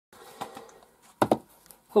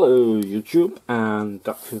Hello YouTube and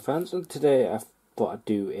Doctor Who fans, and today I thought I'd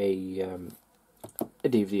do a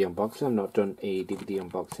DVD unboxing. I've not done a DVD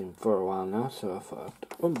unboxing for a while now, so I thought I'd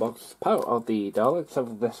unbox part of the Daleks. I've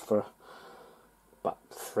had this for about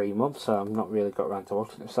 3 months, so I've not really got around to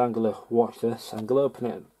watching it. So I'm going to watch this, I'm going to open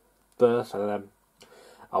it first and then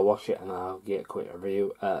I'll watch it and I'll get a quick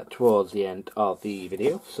review towards the end of the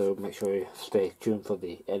video, so make sure you stay tuned for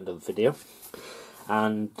the end of the video.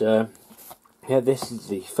 And yeah, this is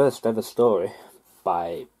the first ever story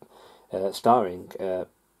by starring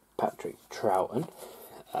Patrick Troughton,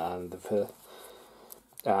 and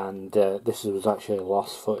this was actually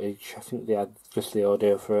lost footage. I think they had just the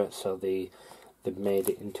audio for it, so they made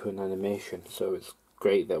it into an animation. So it's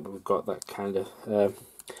great that we've got that kind of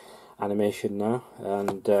animation now,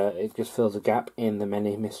 and it just fills a gap in the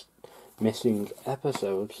many missing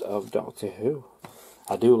episodes of Doctor Who.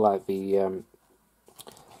 I do like the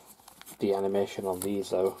animation on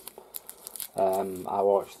these though. I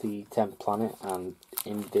watched the 10th Planet and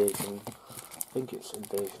Invasion. I think it's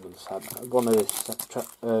Invasion of Cybermen. One of the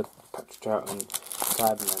Patrick Troughton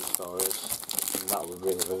Cybermen stories, and that was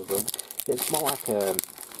really good. It's more like a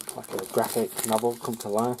graphic novel come to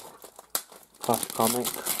life, flash comic.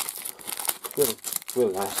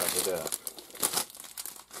 Really nice how they do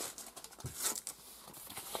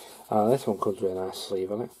it. This one comes with a nice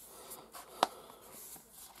sleeve on it.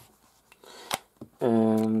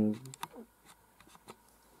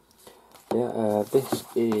 Yeah, this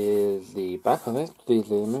is the back of it. These are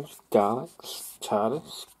the image: Daleks,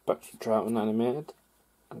 TARDIS, Patrick Troughton animated,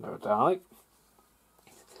 and a Dalek.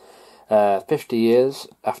 50 years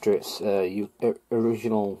after its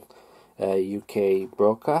original UK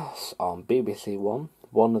broadcast on BBC One,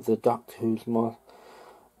 one of the Doctor Who's more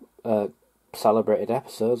celebrated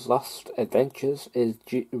episodes, Lost Adventures, is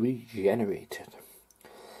regenerated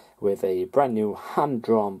with a brand new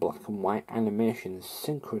hand-drawn black and white animation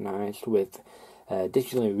synchronized with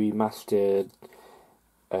digitally remastered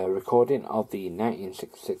recording of the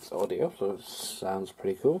 1966 audio. So it sounds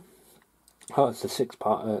pretty cool. Oh, it's a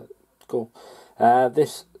 6-part. Cool.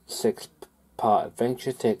 This 6-part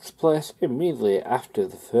adventure takes place immediately after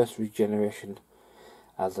the first regeneration,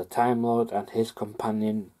 as the Time Lord and his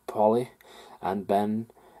companion Polly and Ben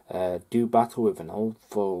do battle with an old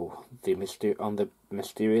foe on the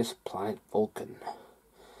mysterious planet Vulcan.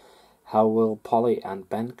 How will Polly and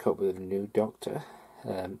Ben cope with the new Doctor?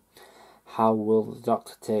 How will the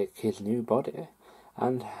Doctor take his new body?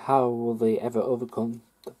 And how will they ever overcome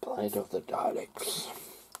the planet of the Daleks?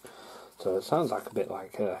 So it sounds like a bit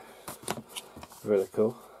like really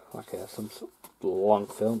cool, like some sort of long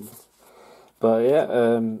film. But yeah,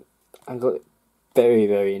 I'm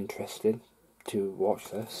very interested to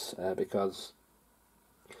watch this because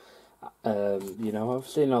you know, I've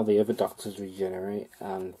seen all the other Doctors regenerate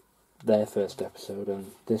and their first episode,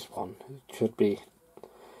 and this one should be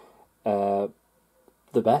the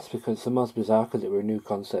best because it's the most bizarre, because it was a new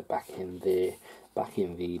concept back in the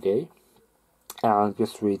day. And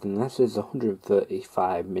just reading this, is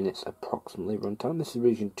 135 minutes approximately runtime. This is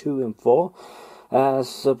region 2 and 4.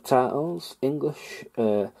 Subtitles English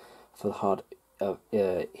for the hard of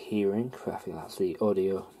hearing. I think that's the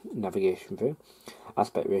audio navigation thing.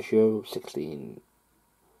 Aspect ratio 16:9,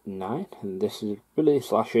 and this is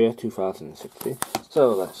released last year, 2016.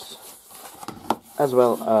 So that's, as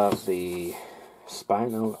well as the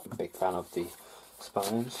spine. I'm a big fan of the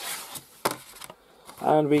spines,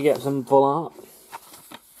 and we get some full art.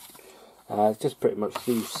 It's just pretty much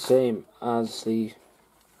the same as the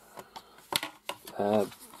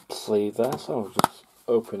sleeve there, so I'll just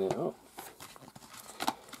open it up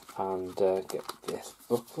and get this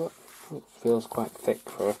booklet. It feels quite thick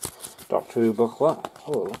for a Doctor Who booklet.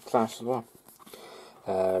 Oh, it looks nice as well.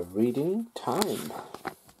 Reading time.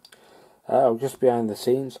 Just behind the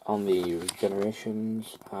scenes on the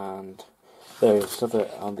regenerations and various stuff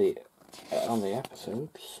on the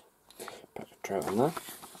episodes. Patrick Troughton there.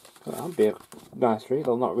 That'll be a nice read.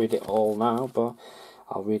 I'll not read it all now, but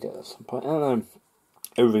I'll read it at some point. And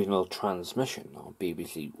original transmission on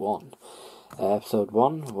BBC One. Episode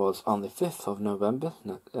 1 was on the 5th of November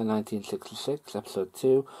 1966. Episode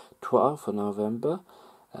 2, 12th of November.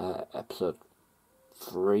 Episode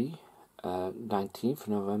 3, 19th of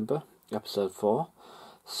November. Episode 4,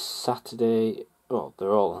 Saturday. Well,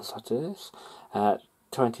 they're all on Saturdays.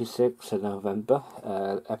 26th of November.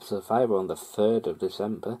 Episode 5 was on the 3rd of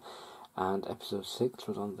December. And episode 6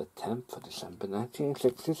 was on the 10th of December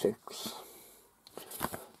 1966.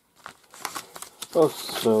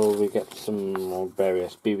 Also, we get some more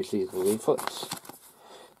various BBC leaflets.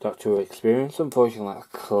 Doctor Who Experience. Unfortunately, that's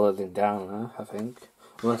closing down now, I think.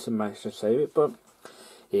 Unless I manage to save it, but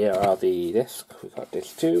here are the discs. We've got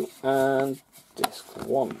disc 2 and disc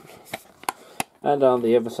 1. And on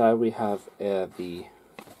the other side we have the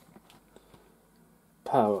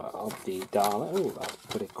power of the Dalek. Oh, that's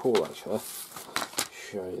pretty cool actually.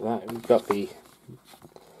 Show you that. We've got the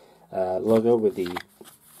logo with the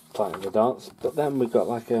Planet of the Daleks, but then we've got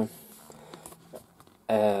like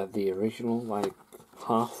the original like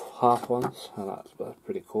half ones, and that's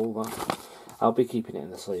pretty cool. That I'll be keeping it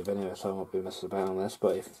in the sleeve anyway, so I won't be messing about on this.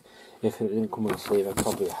 But if it didn't come with a sleeve, I'd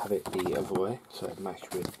probably have it the other way, so it'd match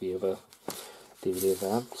with the other DVDs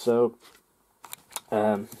I have. So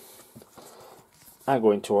I'm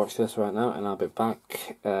going to watch this right now, and I'll be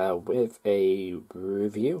back with a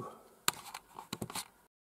review.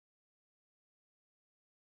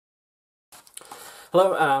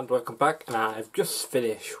 Hello and welcome back, and I've just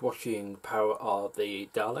finished watching Power of the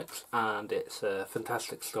Daleks, and it's a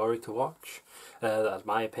fantastic story to watch. That's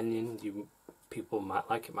my opinion. You people might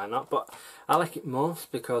like it, might not, but I like it most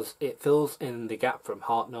because it fills in the gap from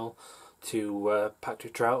Hartnell to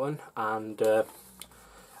Patrick Troughton, and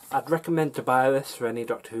I'd recommend to buy this for any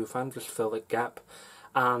Doctor Who fan. Just fill the gap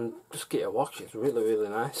and just get a watch. It's really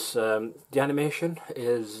nice. The animation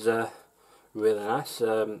is really nice.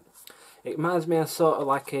 It reminds me of sort of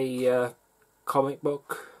like a comic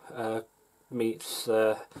book meets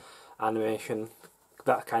animation,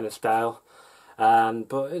 that kind of style.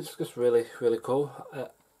 But it's just really cool.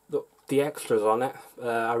 The extras on it,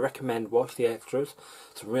 I recommend watch the extras.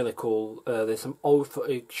 It's really cool. There's some old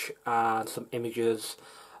footage and some images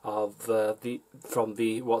of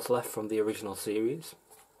what's left from the original series,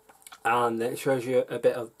 and it shows you a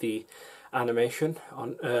bit of the animation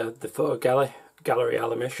on the photo gallery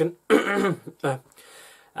animation.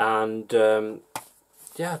 And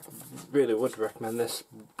yeah, really would recommend this.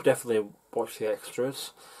 Definitely watch the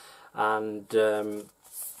extras, and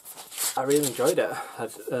I really enjoyed it.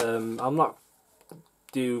 I'm not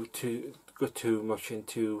go too much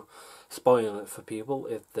into spoiling it for people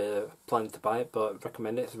if they're planning to buy it, but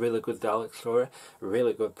recommend it. It's a really good Dalek story, a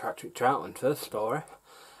really good Patrick Troughton first story,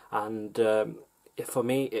 and for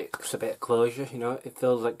me it's a bit of closure, you know, it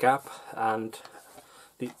fills that gap, and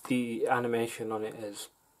the animation on it is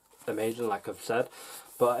amazing, like I've said,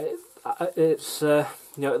 but it's you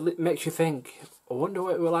know, it makes you think, I wonder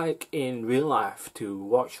what it was like in real life to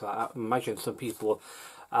watch that. I imagine some people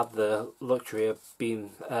had the luxury of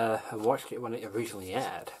being and watched it when it originally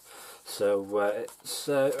aired. So it's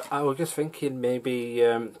I was just thinking maybe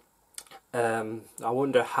I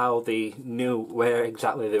wonder how they knew where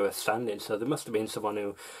exactly they were standing. So there must have been someone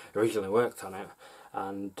who originally worked on it,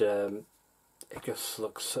 and it just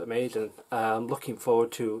looks amazing. I'm looking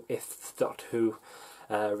forward to if Doctor Who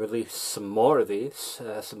release some more of these,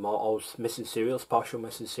 some more old missing serials, partial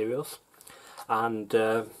missing serials, and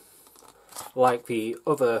like the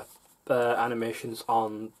other animations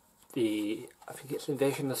on the, I think it's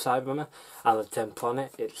Invasion of the Cybermen and the 10th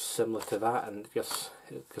Planet, it's similar to that, and it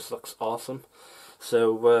just looks awesome.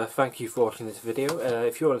 So thank you for watching this video.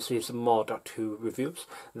 If you want to see some more Doctor Who reviews,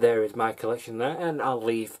 there is my collection there, and I'll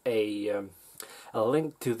leave a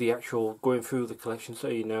link to the actual going through the collection, so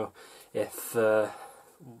you know if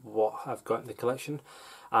what I've got in the collection,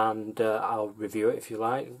 and I'll review it if you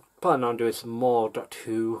like. Planning on doing some more Doctor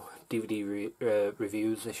Who DVD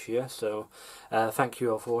reviews this year, so thank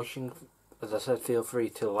you all for watching. As I said, feel free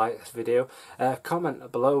to like this video,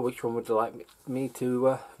 comment below which one would you like me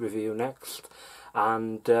to review next,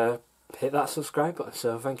 and hit that subscribe button.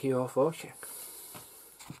 So thank you all for watching.